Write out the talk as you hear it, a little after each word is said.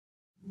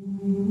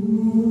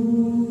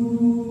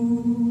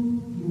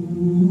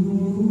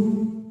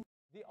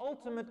The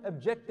ultimate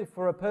objective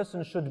for a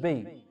person should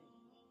be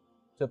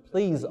to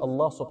please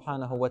Allah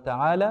subhanahu wa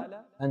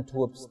ta'ala and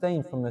to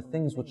abstain from the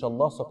things which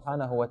Allah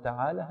subhanahu wa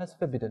ta'ala has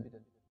forbidden.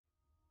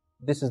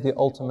 This is the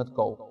ultimate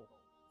goal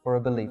for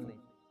a believer.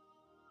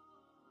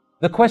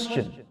 The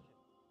question,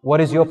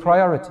 what is your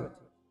priority?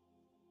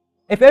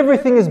 If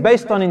everything is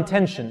based on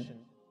intention,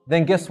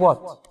 then guess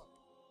what?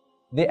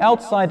 The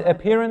outside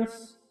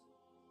appearance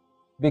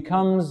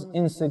becomes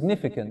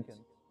insignificant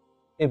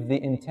if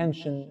the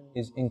intention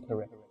is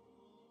incorrect.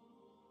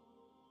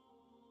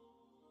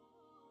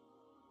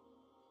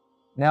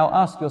 Now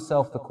ask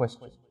yourself the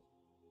question,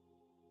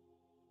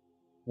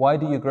 why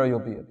do you grow your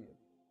beard?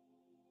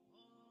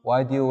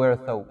 Why do you wear a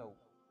thawb?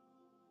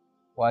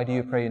 Why do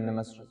you pray in the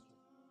masjid?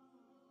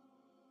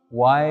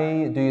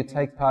 Why do you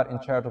take part in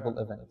charitable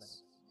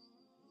events?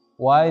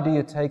 Why do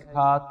you take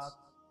part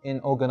in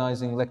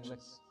organizing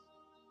lectures?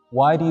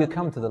 Why do you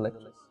come to the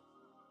lectures?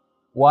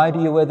 Why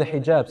do you wear the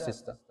hijab,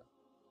 sister?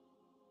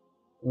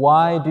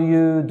 Why do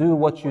you do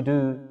what you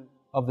do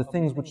of the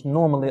things which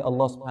normally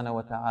Allah subhanahu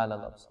wa ta'ala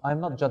loves? I am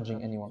not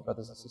judging anyone,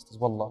 brothers and sisters,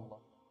 wallah.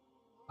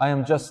 I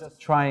am just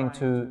trying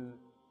to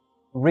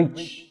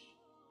reach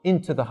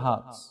into the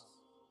hearts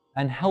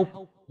and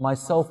help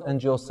myself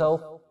and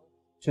yourself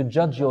to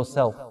judge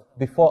yourself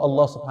before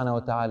Allah subhanahu wa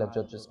ta'ala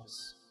judges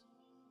us.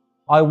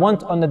 I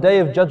want on the day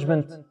of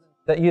judgment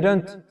that you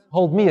don't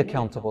hold me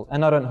accountable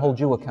and I don't hold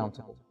you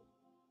accountable.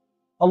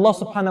 Allah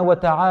subhanahu wa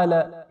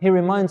ta'ala, He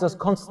reminds us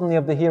constantly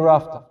of the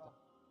hereafter.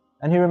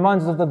 And He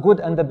reminds us of the good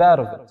and the bad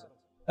of it.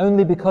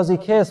 Only because He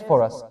cares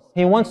for us.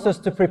 He wants us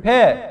to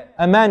prepare.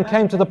 A man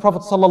came to the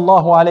Prophet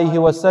sallallahu alaihi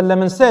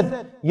wasallam and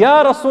said,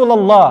 Ya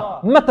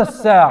Rasulullah, mata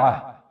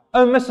as-sa'ah?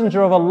 O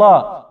Messenger of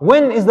Allah,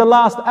 when is the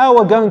last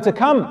hour going to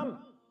come?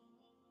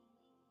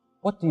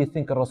 What do you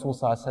think Rasul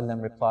sallallahu alaihi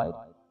wasallam replied?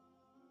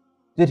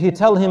 Did he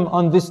tell him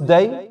on this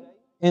day,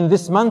 in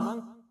this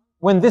month,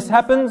 when this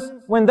happens,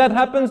 when that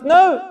happens?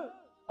 No!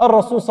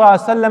 Rasul sallallahu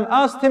alaihi wasallam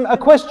asked him a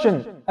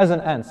question as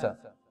an answer.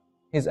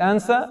 His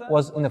answer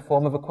was in the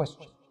form of a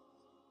question.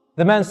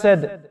 The man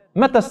said,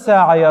 Mata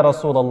as-sa'a ya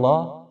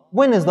Rasulullah?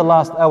 When is the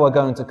last hour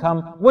going to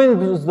come?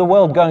 When is the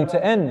world going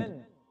to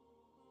end?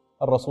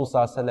 Rasul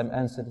sallallahu alaihi wasallam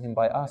answered him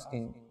by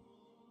asking,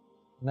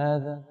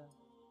 Mada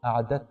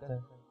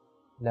a'adatta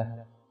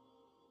laha?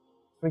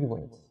 3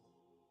 words.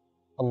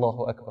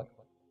 Allahu Akbar.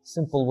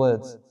 Simple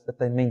words, but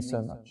they mean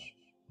so much.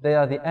 They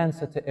are the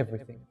answer to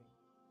everything.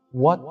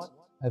 What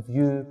have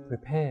you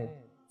prepared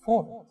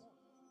for it?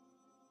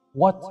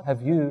 What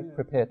have you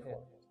prepared for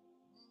it?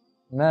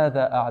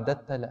 ماذا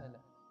أعددت له?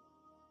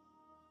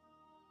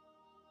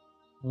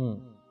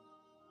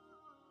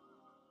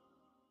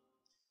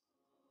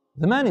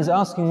 The man is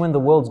asking when the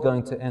world's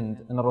going to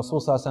end, and the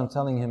Rasul sallallahu alaihi wasallam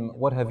telling him,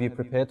 what have you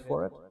prepared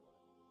for it?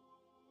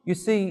 You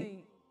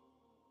see,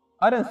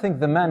 I don't think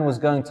the man was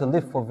going to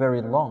live for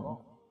very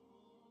long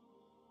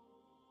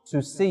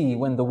to see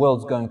when the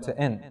world's going to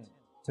end,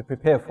 to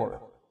prepare for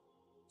it.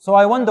 So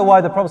I wonder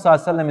why the Prophet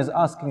ﷺ is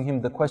asking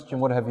him the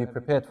question, what have you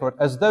prepared for it?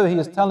 As though he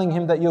is telling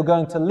him that you're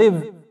going to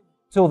live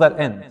till that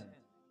end.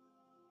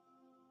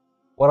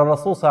 What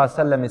Rasul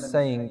ﷺ is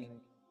saying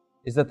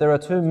is that there are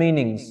 2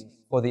 meanings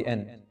for the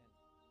end.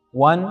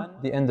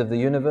 1, the end of the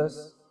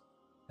universe,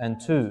 and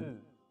 2,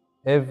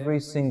 every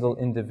single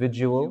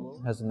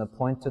individual has an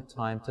appointed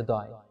time to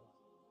die.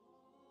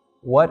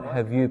 What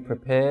have you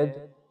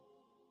prepared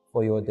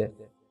for your death,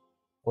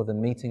 for the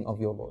meeting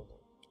of your Lord?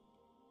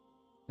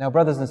 Now,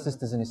 brothers and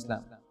sisters in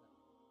Islam,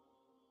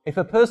 if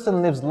a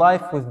person lives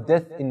life with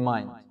death in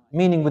mind,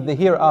 meaning with the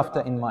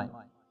hereafter in mind,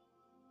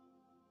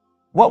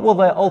 what will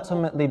they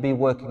ultimately be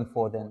working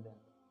for then?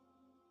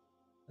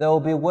 They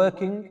will be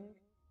working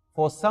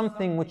for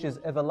something which is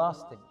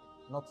everlasting,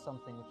 not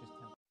something which is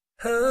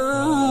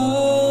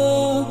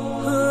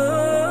temporary.